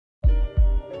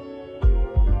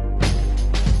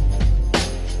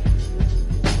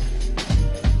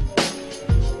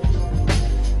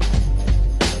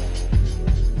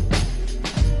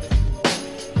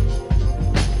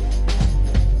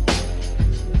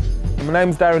My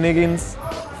name's Darren Higgins,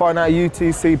 fighting out of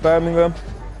UTC Birmingham.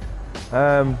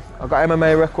 I've got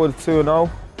MMA record of 2-0,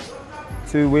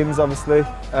 2 wins obviously.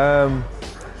 Done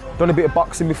a bit of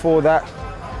boxing before that,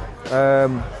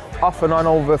 off and on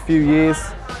over a few years.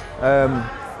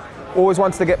 Always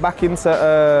wanted to get back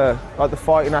into like the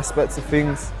fighting aspects of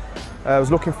things. I was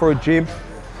looking for a gym.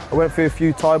 I went through a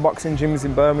few Thai boxing gyms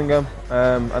in Birmingham,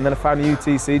 and then I found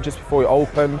UTC just before it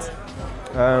opened.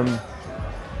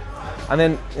 And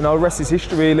then, you know, the rest is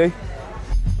history really.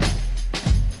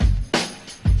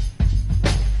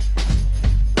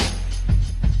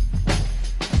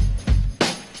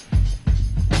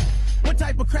 What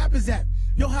type of crap is that?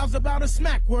 Yo, how's about a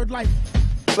smack word like?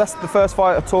 That's the first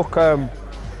fight I took on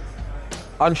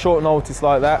short notice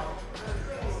like that.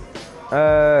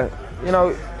 You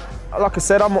know, like I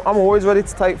said, I'm always ready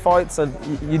to take fights, and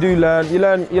you do learn. You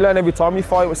learn every time you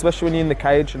fight, especially when you're in the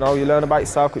cage. You know, you learn about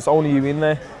yourself. It's only you in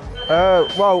there.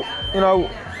 Well, you know,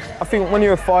 I think when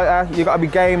you're a fighter, you got to be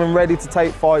game and ready to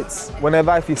take fights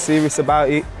whenever, if you're serious about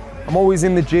it. I'm always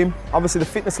in the gym. Obviously, the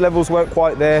fitness levels weren't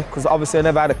quite there because obviously I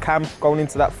never had a camp going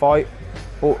into that fight.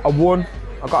 But I won.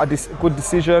 I got a good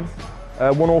decision.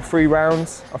 Won all 3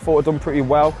 rounds. I thought I'd done pretty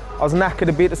well. I was knackered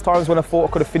a bit. There's times when I thought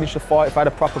I could have finished the fight if I had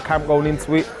a proper camp going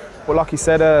into it. But like you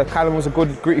said, Callum was a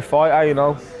good, gritty fighter, you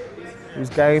know. He was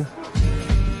game.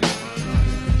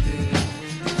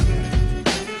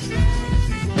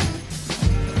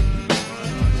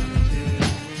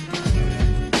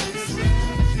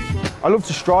 I love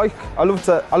to strike. I love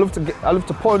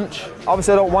to punch.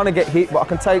 Obviously, I don't want to get hit, but I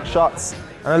can take shots,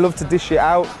 and I love to dish it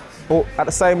out. But at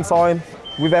the same time,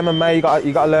 with MMA,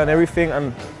 you got to learn everything,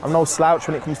 and I'm no slouch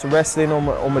when it comes to wrestling or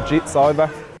my jits either.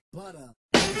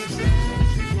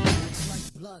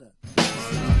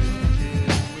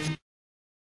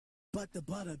 But the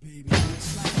butter, baby.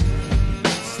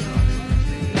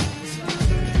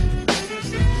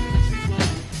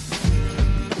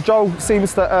 Joe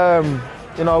seems to,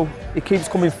 you know, he keeps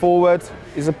coming forward.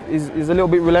 He's a little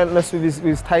bit relentless with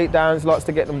his takedowns. He likes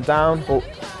to get them down. But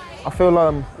I feel,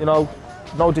 you know,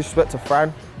 no disrespect to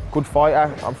Fran, good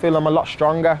fighter. I feel I'm a lot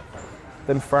stronger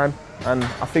than Fran, and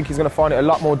I think he's going to find it a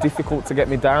lot more difficult to get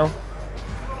me down.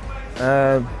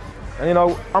 And you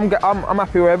know, I'm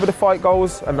happy wherever the fight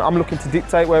goes, and I'm looking to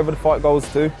dictate wherever the fight goes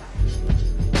to.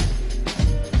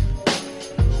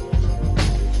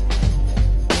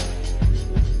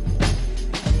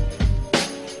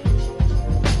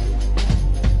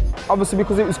 Obviously,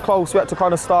 because it was close, we had to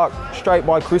kind of start straight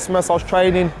by Christmas. I was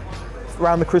training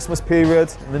around the Christmas period,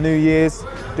 the New Year's,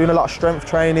 doing a lot of strength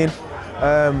training,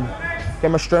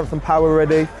 get my strength and power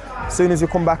ready. As soon as you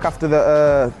come back after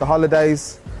the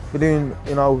holidays, we're doing,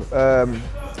 you know,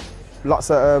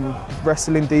 lots of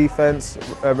wrestling defense,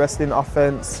 wrestling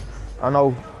offense. I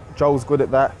know Joel's good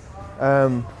at that.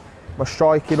 My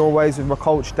striking always with my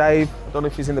coach Dave. I don't know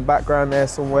if he's in the background there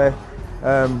somewhere.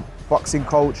 Boxing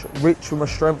coach Rich with my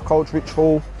strength coach Rich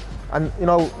Hall. And you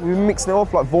know, we're mixing it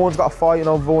up. Like Vaughan's got a fight. You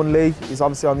know, Wanderlei is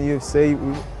obviously on the UFC.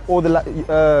 All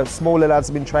the smaller lads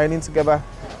have been training together,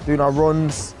 doing our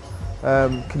runs,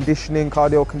 conditioning,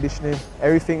 cardio conditioning,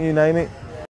 everything you name it.